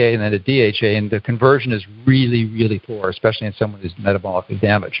EPA and then to DHA, and the conversion is really, really poor, especially in someone who's metabolically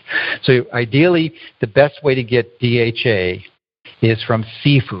damaged. So ideally, the best way to get DHA is from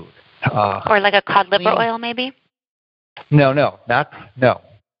seafood. Or like a cod liver oil, maybe? No, that's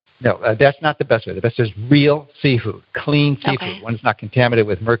not the best way. The best is real seafood, clean seafood, one that's not contaminated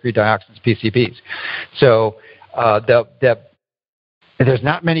with mercury, dioxins, PCBs. So there's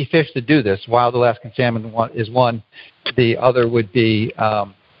not many fish that do this. Wild Alaskan salmon is one. The other would be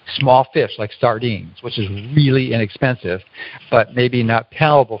small fish like sardines, which is really inexpensive, but maybe not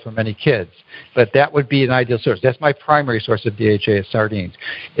palatable for many kids. But that would be an ideal source. That's my primary source of DHA is sardines.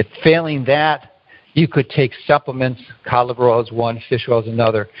 If failing that, you could take supplements. Cod liver oil is one, fish oil is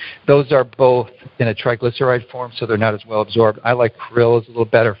another. Those are both in a triglyceride form, so they're not as well absorbed. I like krill as a little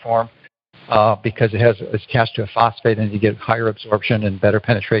better form because it's attached to a phosphate, and you get higher absorption and better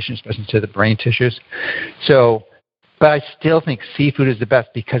penetration, especially to the brain tissues. So, but I still think seafood is the best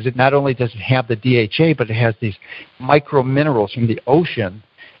because it not only does it have the DHA, but it has these micro minerals from the ocean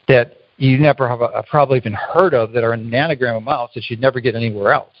that you never have probably even heard of that are in nanogram amounts that you'd never get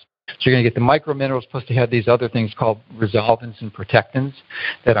anywhere else. So you're going to get the microminerals, plus to have these other things called resolvins and protectants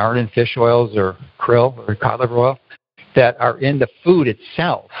that aren't in fish oils or krill or cod liver oil that are in the food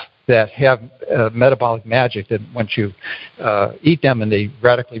itself that have metabolic magic that once you eat them, and they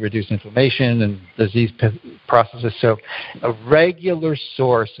radically reduce inflammation and disease processes. So a regular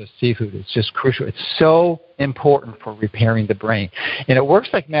source of seafood is just crucial. It's so important for repairing the brain. And it works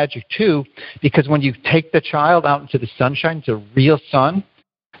like magic, too, because when you take the child out into the sunshine, to real sun,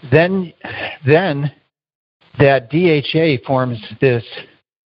 then that DHA forms this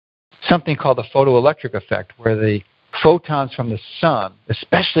something called the photoelectric effect, where the photons from the sun,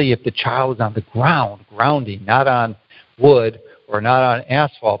 especially if the child is on the ground, grounding, not on wood or not on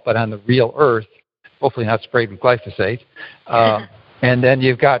asphalt, but on the real earth, hopefully not sprayed with glyphosate, and then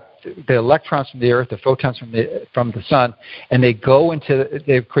you've got the electrons from the earth, the photons from the sun, and they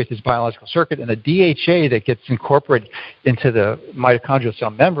create this biological circuit, and the DHA that gets incorporated into the mitochondrial cell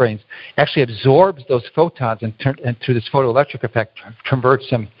membranes actually absorbs those photons and through this photoelectric effect converts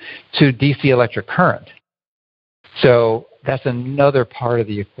them to DC electric current. So that's another part of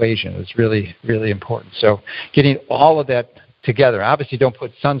the equation. It's really, really important. So getting all of that together. Obviously, don't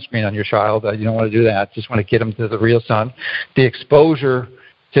put sunscreen on your child. You don't want to do that. Just want to get them to the real sun. The exposure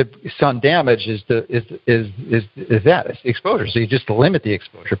to sun damage is that. It's the exposure. So you just limit the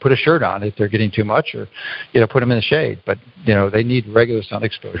exposure. Put a shirt on if they're getting too much, or put them in the shade. But they need regular sun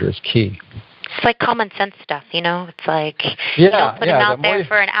exposure. Is key. It's like common sense stuff, It's like you don't put them out there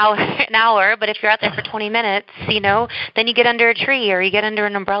for an hour, but if you're out there for 20 minutes, then you get under a tree or you get under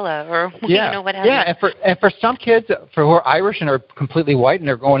an umbrella or whatever. Yeah, and for some kids who are Irish and are completely white and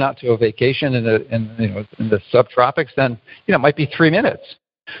they're going out to a vacation in the subtropics, then it might be 3 minutes.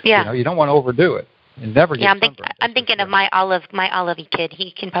 Yeah. You don't want to overdo it. Never get I'm thinking of my olive kid.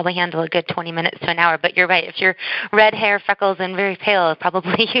 He can probably handle a good 20 minutes to an hour. But you're right. If you're red hair, freckles, and very pale,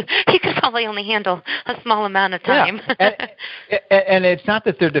 probably you could probably only handle a small amount of time. Yeah. and it's not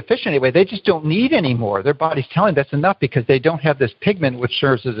that they're deficient anyway. They just don't need any more. Their body's telling them that's enough because they don't have this pigment which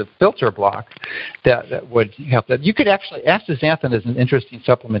serves as a filter block that would help that. You could actually, astaxanthin is an interesting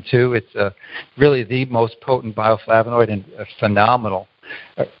supplement too. It's really the most potent bioflavonoid and phenomenal,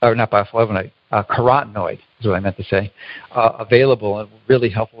 or not bioflavonoid, carotenoid is what I meant to say, available and really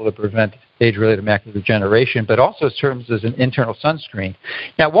helpful to prevent age-related macular degeneration, but also serves as an internal sunscreen.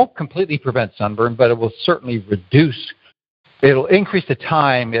 Now, it won't completely prevent sunburn, but it will certainly it'll increase the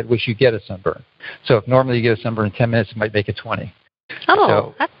time at which you get a sunburn. So if normally you get a sunburn in 10 minutes, it might make it 20. Oh,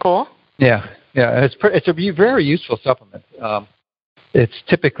 so, that's cool. Yeah. Yeah, and it's a very useful supplement. It's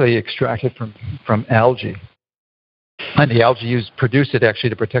typically extracted from algae, and the algae produce it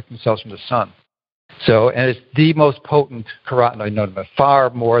actually to protect themselves from the sun. So, and it's the most potent carotenoid known, but far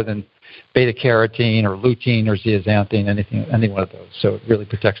more than beta carotene or lutein or zeaxanthin, any one of those. So it really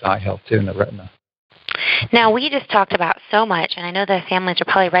protects eye health too in the retina. Now, we just talked about so much, and I know the families are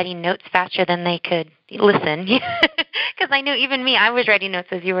probably writing notes faster than they could listen. Because I know even me, I was writing notes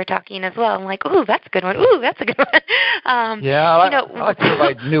as you were talking as well. I'm like, ooh, that's a good one. Ooh, that's a good one. I like to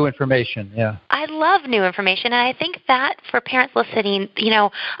provide new information, yeah. I love new information, and I think that for parents listening,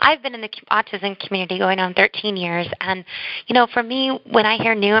 I've been in the autism community going on 13 years, and, for me, when I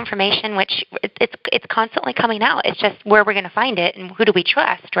hear new information, which it's constantly coming out, it's just where we're going to find it and who do we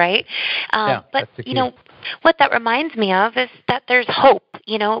trust, right? But, what that reminds me of is that there's hope.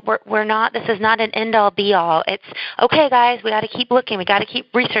 We're not, this is not an end-all, be-all. It's, okay, guys, we got to keep looking. We got to keep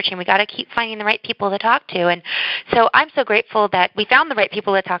researching. We got to keep finding the right people to talk to. And so I'm so grateful that we found the right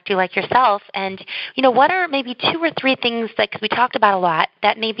people to talk to like yourself. And, what are maybe 2 or 3 things, like we talked about a lot,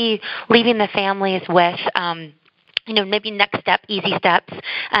 that maybe leaving the families with, maybe next step, easy steps,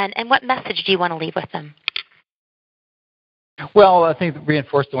 and what message do you want to leave with them? Well, I think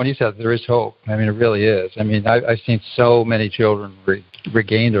reinforce the one you said, there is hope. I mean, it really is. I mean, I've seen so many children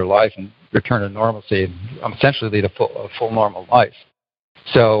regain their life and return to normalcy and essentially lead a full normal life.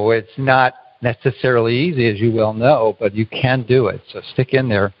 So it's not necessarily easy, as you well know, but you can do it. So stick in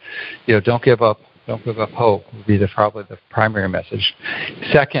there. Don't give up. Don't give up hope would be probably the primary message.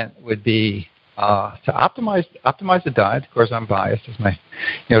 Second would be to optimize the diet. Of course, I'm biased. It's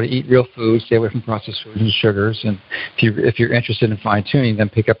to eat real food, stay away from processed foods and sugars. And if you're interested in fine tuning, then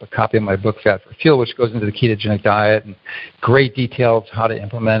pick up a copy of my book, Fat for Fuel, which goes into the ketogenic diet and great details how to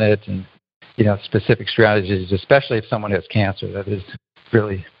implement it and specific strategies, especially if someone has cancer. That is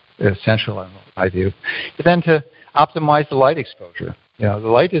really essential in my view. But then to optimize the light exposure. The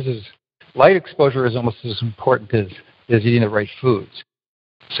light exposure is almost as important as eating the right foods.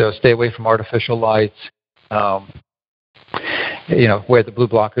 So stay away from artificial lights. Wear the blue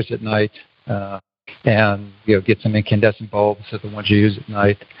blockers at night, and get some incandescent bulbs, so the ones you use at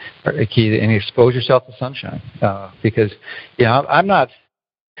night are key. And expose yourself to sunshine, because I'm not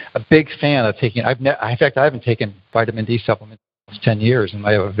a big fan of taking. In fact, I haven't taken vitamin D supplements in 10 years, and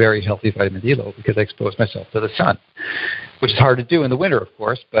I have a very healthy vitamin D level because I expose myself to the sun, which is hard to do in the winter, of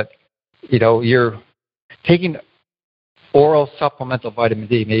course. But you're taking oral supplemental vitamin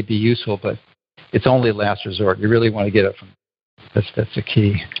D may be useful, but it's only a last resort. You really want to get it from. That's the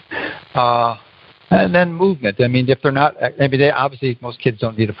key. And then movement. I mean, if they're not, obviously most kids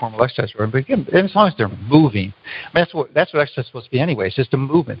don't need a formal exercise program, but again, as long as they're moving, that's what exercise is supposed to be anyway. It's just a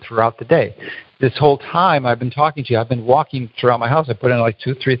movement throughout the day. This whole time I've been talking to you, I've been walking throughout my house. I put in like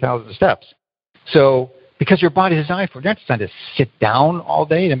 2,000-3,000 steps. So because your body's designed for it, you're not designed to sit down all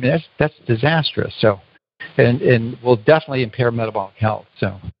day. I mean, that's disastrous. So. And will definitely impair metabolic health.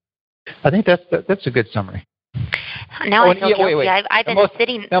 So I think that's a good summary. Now I feel guilty. Wait. I've been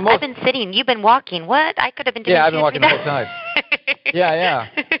sitting. I've been sitting. You've been walking. What? I could have been doing. Yeah, I've been walking the whole time. Yeah.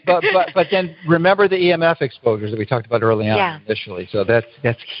 But then remember the EMF exposures that we talked about early on initially. So that's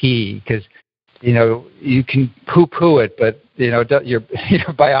key because you can poo-poo it, but your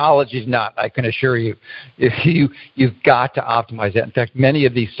biology is not. I can assure you, you've got to optimize that. In fact, many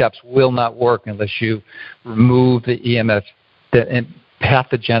of these steps will not work unless you remove the EMF, the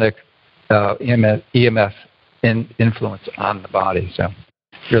pathogenic EMF influence on the body. So,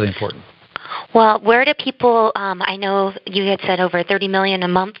 it's really important. Well, where do people? I know you had said over 30 million a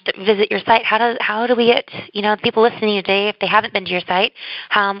month visit your site. How do we get people listening today if they haven't been to your site?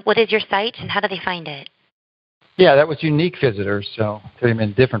 What is your site and how do they find it? Yeah, that was unique visitors, so 30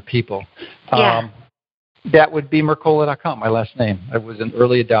 million different people. Yeah. That would be Mercola.com, my last name. I was an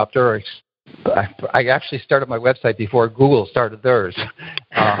early adopter. I actually started my website before Google started theirs.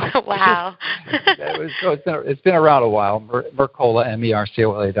 Wow. It's been around a while. Mercola,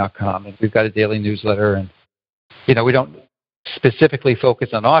 Mercola.com, and we've got a daily newsletter. And we don't specifically focus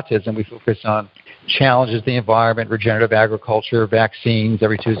on autism. We focus on challenges, the environment, regenerative agriculture, vaccines.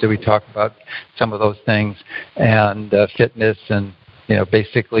 Every Tuesday we talk about some of those things, and fitness and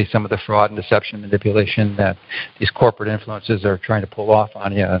basically some of the fraud and deception and manipulation that these corporate influences are trying to pull off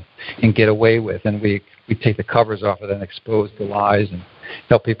on you and get away with. And we take the covers off of it and expose the lies and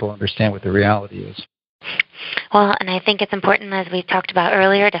help people understand what the reality is. Well, and I think it's important, as we talked about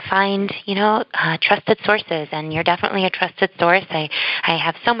earlier, to find, trusted sources. And you're definitely a trusted source. I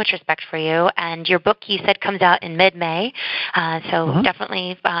have so much respect for you. And your book, you said, comes out in mid-May. So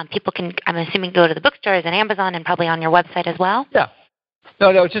definitely people can, I'm assuming, go to the bookstores and Amazon and probably on your website as well. No,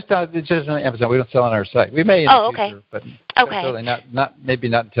 it's just on Amazon. We don't sell on our site. We may in the future, but certainly not maybe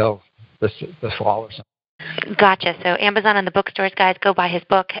not until this fall or something. Gotcha. So Amazon and the bookstores, guys, go buy his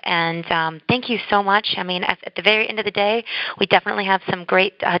book. And thank you so much. I mean, at the very end of the day, we definitely have some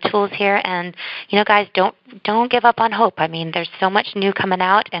great tools here. And, guys, don't give up on hope. I mean, there's so much new coming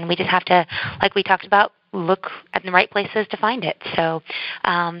out, and we just have to, like we talked about, look at the right places to find it. So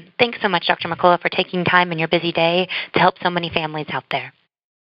thanks so much, Dr. Mercola, for taking time in your busy day to help so many families out there.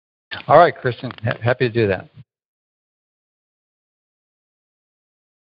 All right, Kristen. Happy to do that.